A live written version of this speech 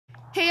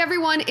Hey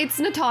everyone, it's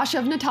Natasha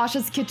of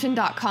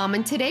NatashasKitchen.com,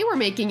 and today we're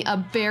making a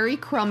berry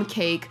crumb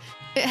cake.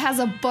 It has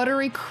a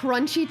buttery,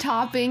 crunchy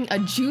topping, a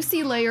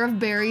juicy layer of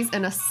berries,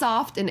 and a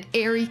soft and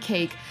airy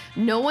cake.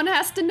 No one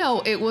has to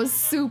know it was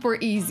super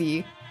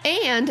easy.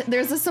 And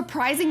there's a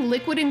surprising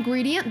liquid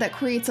ingredient that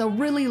creates a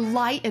really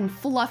light and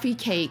fluffy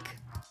cake.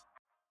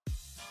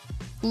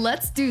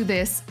 Let's do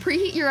this.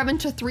 Preheat your oven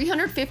to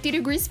 350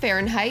 degrees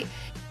Fahrenheit.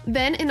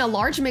 Then in a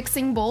large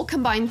mixing bowl,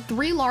 combine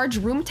 3 large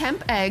room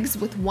temp eggs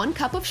with 1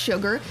 cup of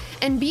sugar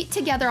and beat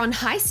together on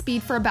high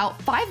speed for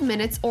about 5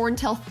 minutes or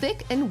until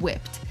thick and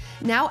whipped.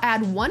 Now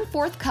add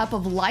 1/4 cup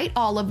of light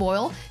olive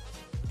oil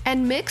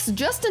and mix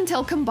just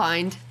until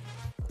combined.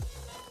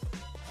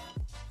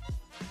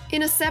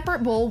 In a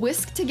separate bowl,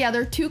 whisk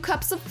together 2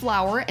 cups of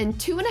flour and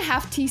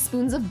 2½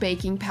 teaspoons of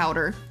baking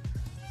powder.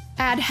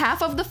 Add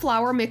half of the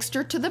flour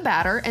mixture to the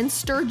batter and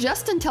stir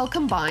just until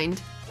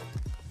combined.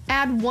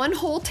 Add 1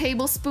 whole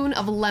tablespoon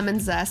of lemon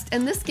zest,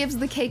 and this gives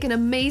the cake an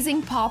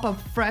amazing pop of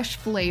fresh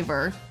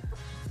flavor.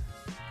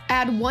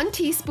 Add 1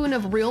 teaspoon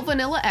of real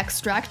vanilla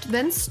extract,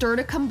 then stir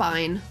to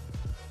combine.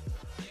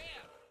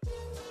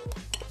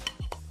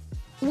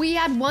 We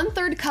add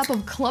 1/3 cup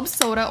of club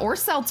soda or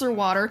seltzer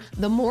water.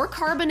 The more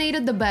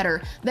carbonated, the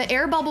better. The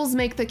air bubbles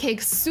make the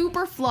cake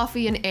super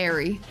fluffy and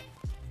airy.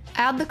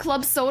 Add the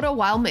club soda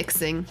while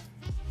mixing.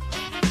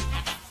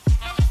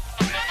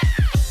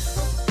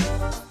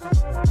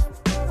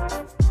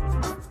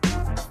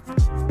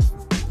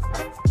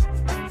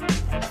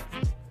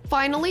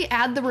 Finally,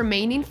 add the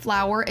remaining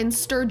flour and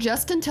stir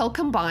just until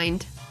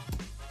combined.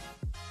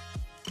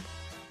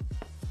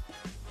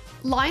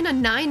 Line a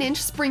 9-inch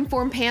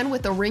springform pan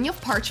with a ring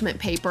of parchment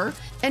paper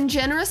and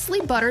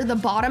generously butter the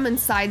bottom and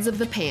sides of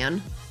the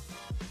pan.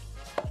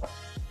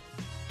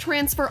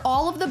 Transfer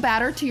all of the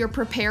batter to your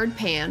prepared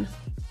pan.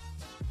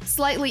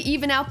 Slightly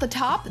even out the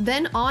top,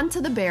 then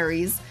onto the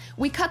berries.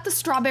 We cut the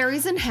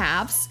strawberries in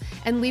halves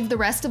and leave the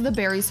rest of the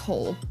berries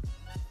whole.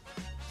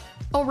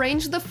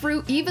 Arrange the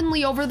fruit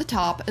evenly over the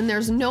top, and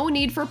there's no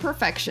need for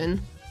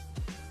perfection.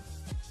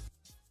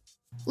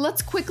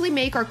 Let's quickly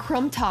make our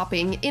crumb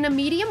topping. In a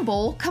medium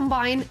bowl,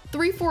 combine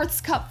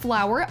 3/4 cup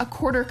flour,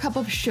 1/4 cup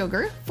of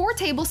sugar, 4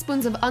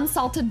 tablespoons of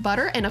unsalted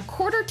butter, and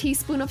 1/4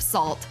 teaspoon of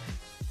salt.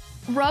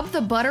 Rub the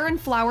butter and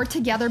flour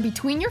together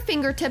between your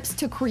fingertips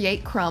to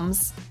create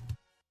crumbs.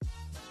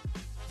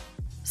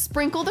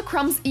 Sprinkle the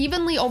crumbs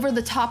evenly over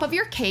the top of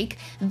your cake,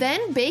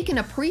 then bake in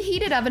a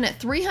preheated oven at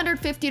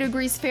 350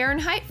 degrees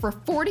Fahrenheit for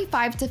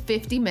 45 to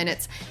 50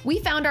 minutes. We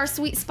found our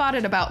sweet spot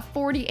at about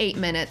 48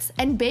 minutes,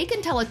 and bake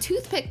until a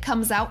toothpick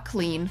comes out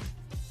clean.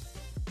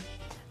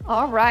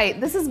 All right,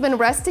 this has been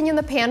resting in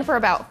the pan for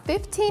about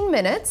 15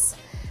 minutes,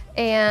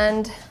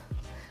 and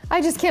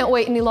I just can't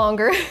wait any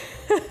longer.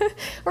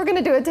 We're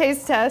gonna do a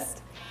taste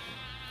test.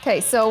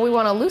 Okay, so we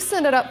wanna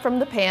loosen it up from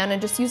the pan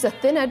and just use a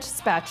thin edge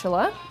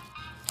spatula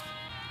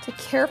to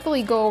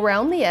carefully go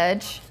around the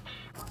edge.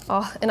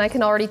 Oh, and I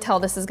can already tell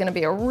this is gonna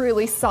be a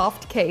really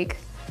soft cake.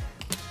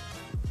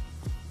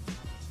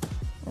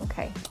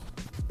 Okay,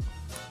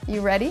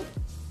 you ready?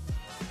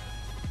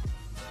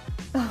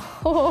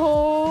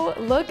 Oh,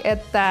 look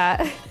at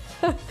that.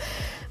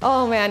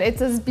 Oh man,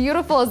 it's as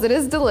beautiful as it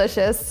is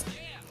delicious.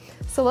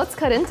 So let's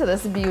cut into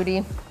this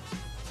beauty.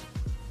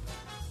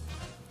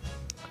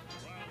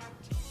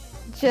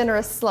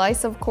 Generous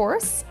slice, of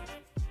course.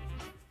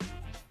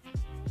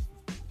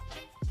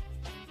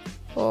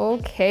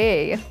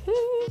 Okay,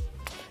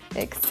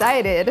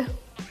 excited.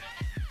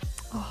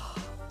 Oh,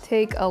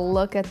 take a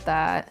look at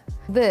that.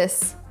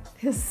 This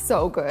is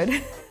so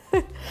good.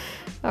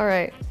 All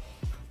right,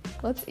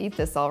 let's eat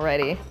this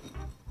already.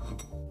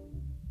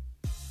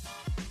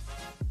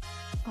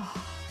 Oh,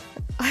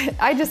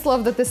 I just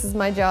love that this is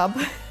my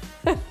job.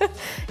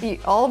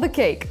 Eat all the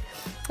cake.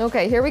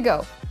 Okay, here we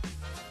go.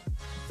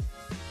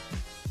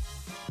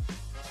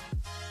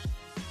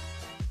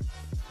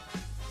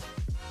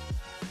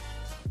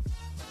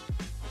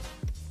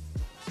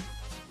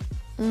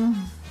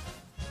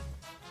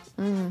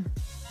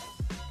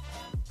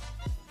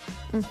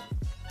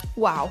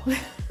 Wow.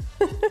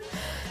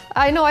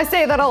 I know I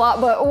say that a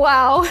lot, but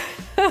wow.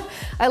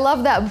 I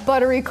love that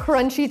buttery,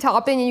 crunchy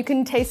topping, and you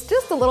can taste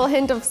just a little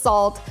hint of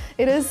salt.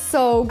 It is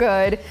so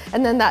good.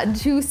 And then that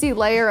juicy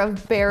layer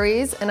of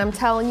berries, and I'm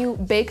telling you,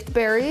 baked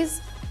berries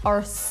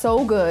are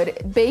so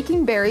good.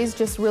 Baking berries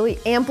just really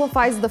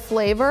amplifies the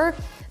flavor,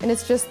 and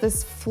it's just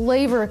this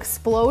flavor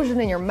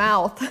explosion in your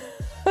mouth.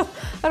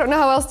 I don't know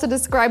how else to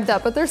describe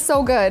that, but they're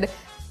so good.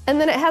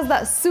 And then it has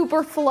that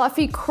super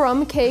fluffy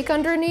crumb cake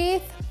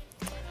underneath.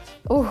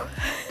 Ooh.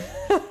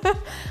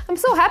 I'm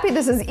so happy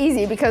this is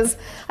easy because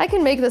I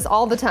can make this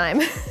all the time.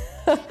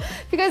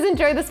 If you guys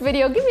enjoyed this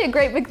video, give me a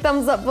great big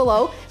thumbs up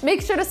below.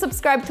 Make sure to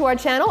subscribe to our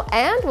channel,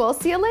 and we'll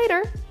see you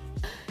later.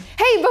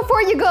 Hey,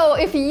 before you go,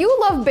 if you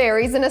love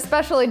berries and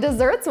especially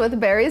desserts with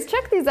berries,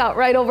 check these out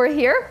right over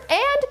here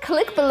and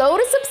click below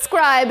to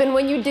subscribe. And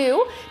when you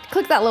do,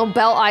 click that little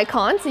bell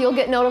icon so you'll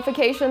get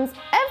notifications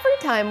every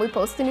time we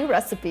post a new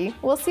recipe.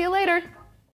 We'll see you later.